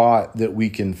more spot that we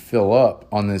can fill up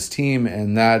on this team,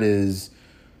 and that is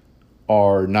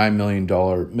our $9 million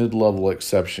mid-level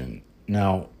exception.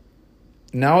 Now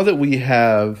that we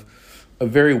have a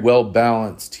very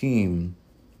well-balanced team,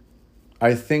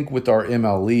 I think with our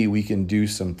MLE we can do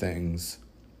some things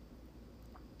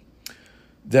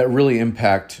that really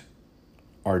impact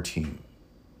our team.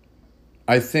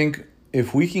 I think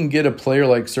if we can get a player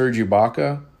like Serge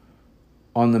Ibaka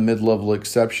on the mid-level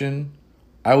exception,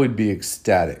 I would be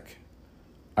ecstatic.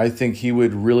 I think he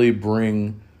would really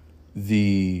bring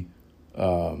the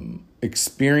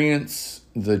experience,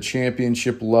 the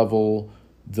championship level,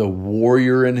 the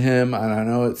warrior in him. And I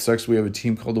know it sucks we have a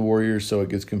team called the Warriors, so it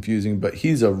gets confusing, but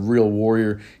he's a real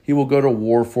warrior. He will go to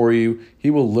war for you. He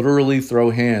will literally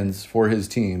throw hands for his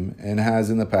team and has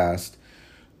in the past.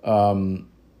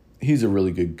 He's a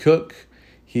really good cook.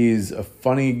 He's a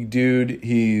funny dude.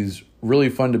 He's really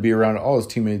fun to be around. All his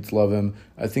teammates love him.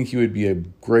 I think he would be a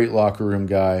great locker room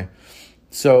guy.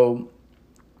 So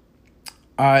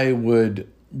I would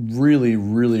really,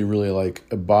 really, really like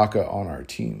Ibaka on our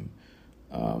team.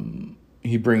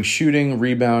 He brings shooting,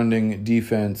 rebounding,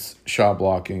 defense, shot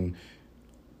blocking,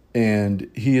 and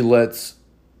he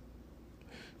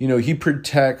he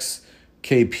protects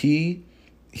KP.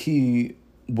 He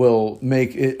will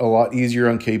make it a lot easier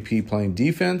on KP playing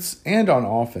defense and on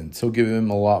offense. He'll give him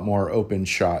a lot more open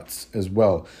shots as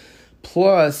well.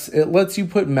 Plus, it lets you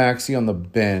put Maxey on the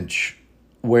bench,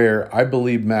 where I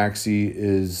believe Maxey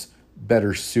is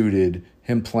better suited,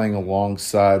 him playing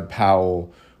alongside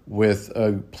Powell with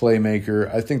a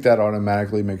playmaker. I think that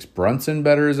automatically makes Brunson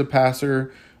better as a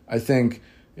passer. I think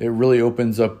it really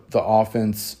opens up the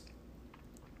offense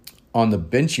on the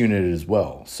bench unit as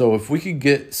well. So if we could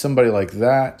get somebody like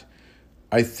that,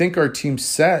 I think our team's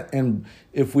set. And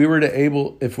if we were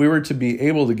to be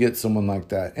able to get someone like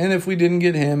that, and if we didn't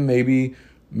get him, maybe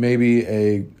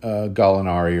a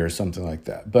Gallinari or something like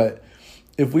that. But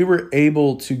if we were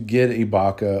able to get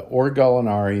Ibaka or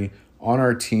Gallinari on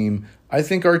our team, I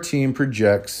think our team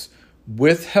projects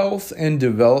with health and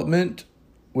development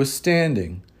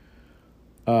withstanding.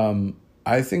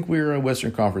 I think we're a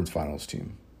Western Conference Finals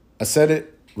team. I said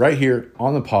it right here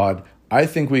on the pod. I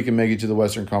think we can make it to the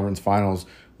Western Conference Finals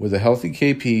with a healthy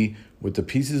KP, with the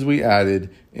pieces we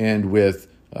added, and with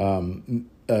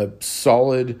a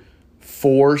solid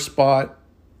 4 spot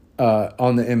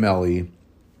on the MLE.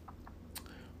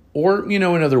 Or,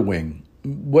 another wing.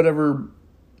 Whatever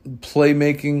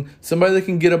playmaking, somebody that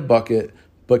can get a bucket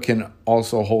but can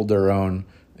also hold their own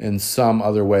in some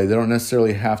other way. They don't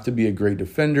necessarily have to be a great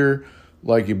defender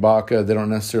like Ibaka. They don't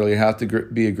necessarily have to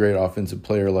be a great offensive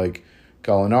player like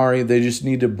Gallinari. They just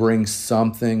need to bring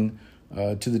something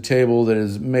to the table that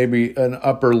is maybe an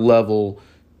upper level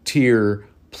tier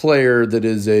player that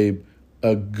is a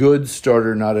good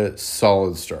starter, not a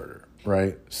solid starter,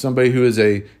 right? Somebody who is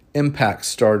a impact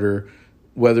starter,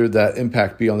 whether that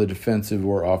impact be on the defensive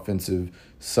or offensive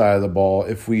side of the ball.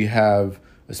 If we have,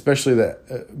 especially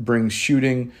that brings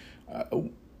shooting,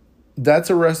 that's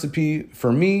a recipe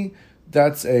for me.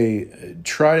 That's a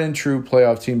tried and true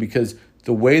playoff team, because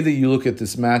the way that you look at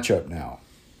this matchup now,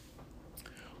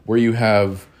 where you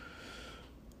have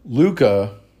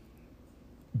Luka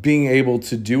being able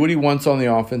to do what he wants on the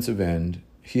offensive end,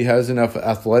 he has enough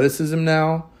athleticism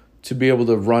now to be able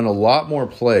to run a lot more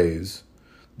plays.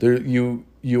 You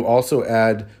also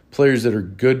add players that are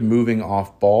good moving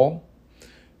off ball.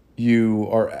 You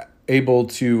are able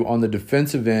to, on the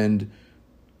defensive end,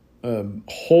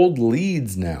 hold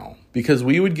leads now, because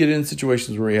we would get in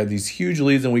situations where we had these huge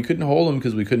leads and we couldn't hold them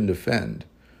because we couldn't defend,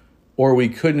 or we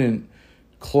couldn't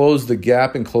close the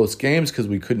gap in close games because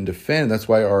we couldn't defend. That's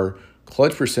why our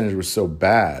clutch percentage was so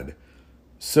bad.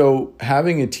 So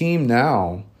having a team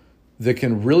now that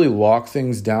can really lock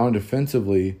things down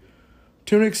defensively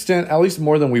to an extent, at least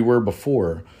more than we were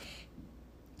before,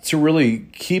 to really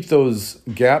keep those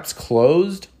gaps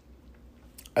closed,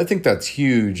 I think that's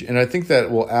huge. And I think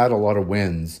that will add a lot of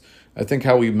wins. I think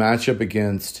how we match up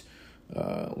against,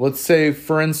 let's say,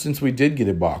 for instance, we did get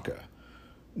Ibaka.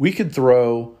 We could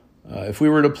throw, if we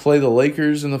were to play the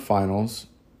Lakers in the finals,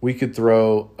 we could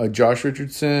throw a Josh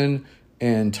Richardson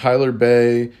and Tyler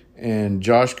Bay and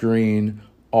Josh Green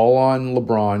all on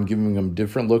LeBron, giving them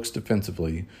different looks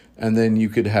defensively. And then you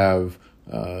could have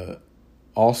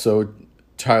also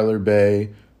Tyler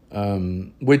Bay,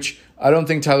 which I don't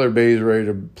think Tyler Bay is ready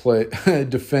to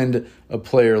defend a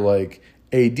player like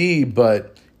AD,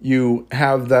 but you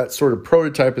have that sort of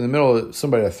prototype in the middle,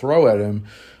 somebody to throw at him.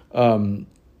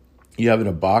 You have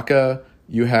an Ibaka,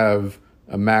 you have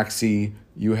a Maxey,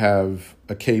 you have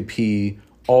a KP,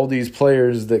 all these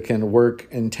players that can work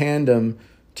in tandem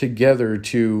together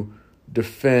to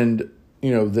defend,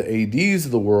 the ADs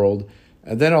of the world.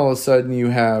 And then all of a sudden you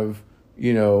have,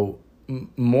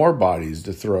 more bodies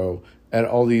to throw at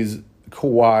all these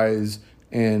Kawhis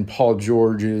and Paul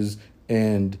Georges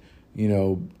and,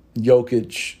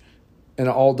 Jokic and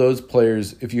all those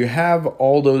players. If you have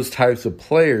all those types of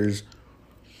players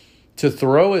to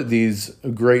throw at these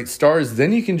great stars,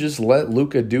 then you can just let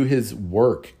Luka do his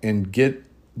work and get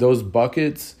those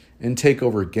buckets and take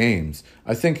over games.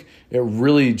 I think it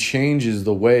really changes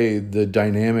the way the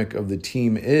dynamic of the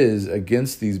team is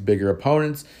against these bigger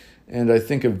opponents. And I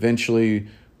think eventually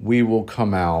we will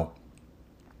come out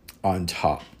on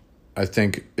top. I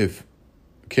think if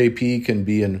KP can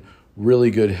be in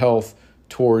really good health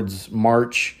towards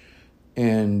March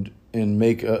and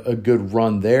make a good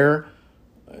run there,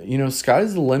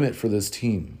 sky's the limit for this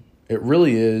team. It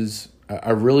really is.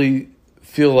 I really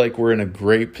feel like we're in a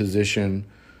great position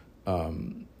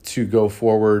to go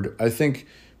forward. I think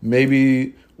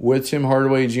maybe with Tim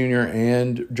Hardaway Jr.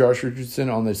 and Josh Richardson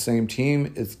on the same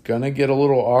team, it's going to get a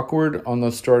little awkward on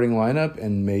the starting lineup,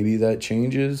 and maybe that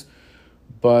changes.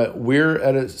 But we're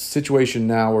at a situation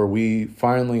now where we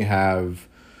finally have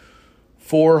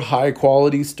 4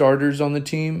 high-quality starters on the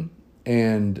team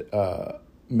and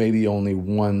maybe only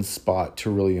one spot to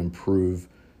really improve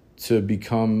to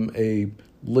become a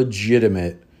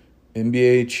legitimate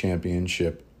NBA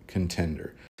championship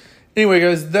contender. Anyway,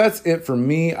 guys, that's it for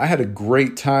me. I had a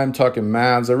great time talking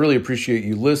Mavs. I really appreciate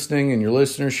you listening and your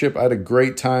listenership. I had a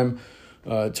great time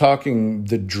talking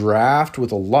the draft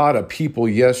with a lot of people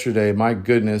yesterday. My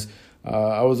goodness.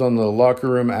 I was on the Locker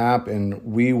Room app, and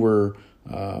we were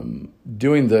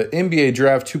doing the NBA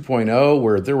Draft 2.0,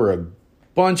 where there were a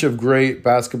bunch of great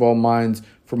basketball minds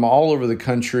from all over the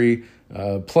country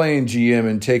playing GM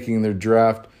and taking their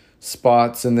draft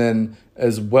spots, and then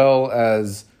as well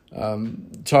as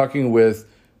talking with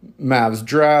Mavs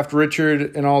Draft,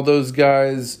 Richard, and all those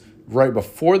guys right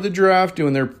before the draft,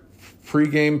 doing their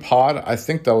pregame pod. I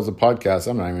think that was a podcast.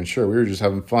 I'm not even sure. We were just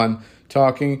having fun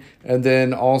talking. And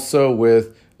then also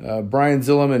with Brian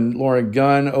Zillum and Lauren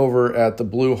Gunn over at the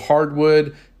Blue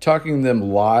Hardwood, talking to them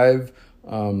live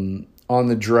on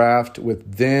the draft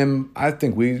with them. I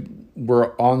think we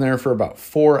were on there for about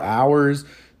 4 hours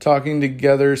talking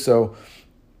together. So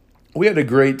we had a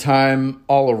great time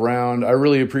all around. I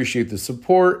really appreciate the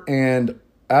support. And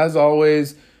as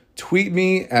always, tweet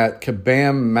me at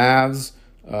Kabam Mavs.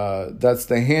 That's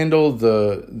the handle.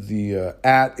 The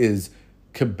at is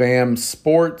Kabam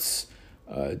Sports.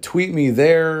 Tweet me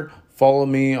there. Follow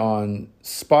me on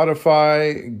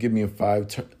Spotify. Give me a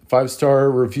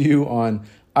five-star review on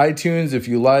iTunes if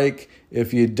you like.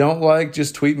 If you don't like,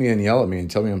 just tweet me and yell at me and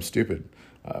tell me I'm stupid.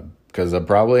 Because I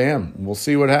probably am. We'll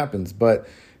see what happens. But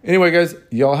anyway, guys,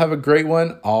 y'all have a great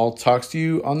one. I'll talk to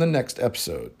you on the next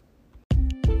episode.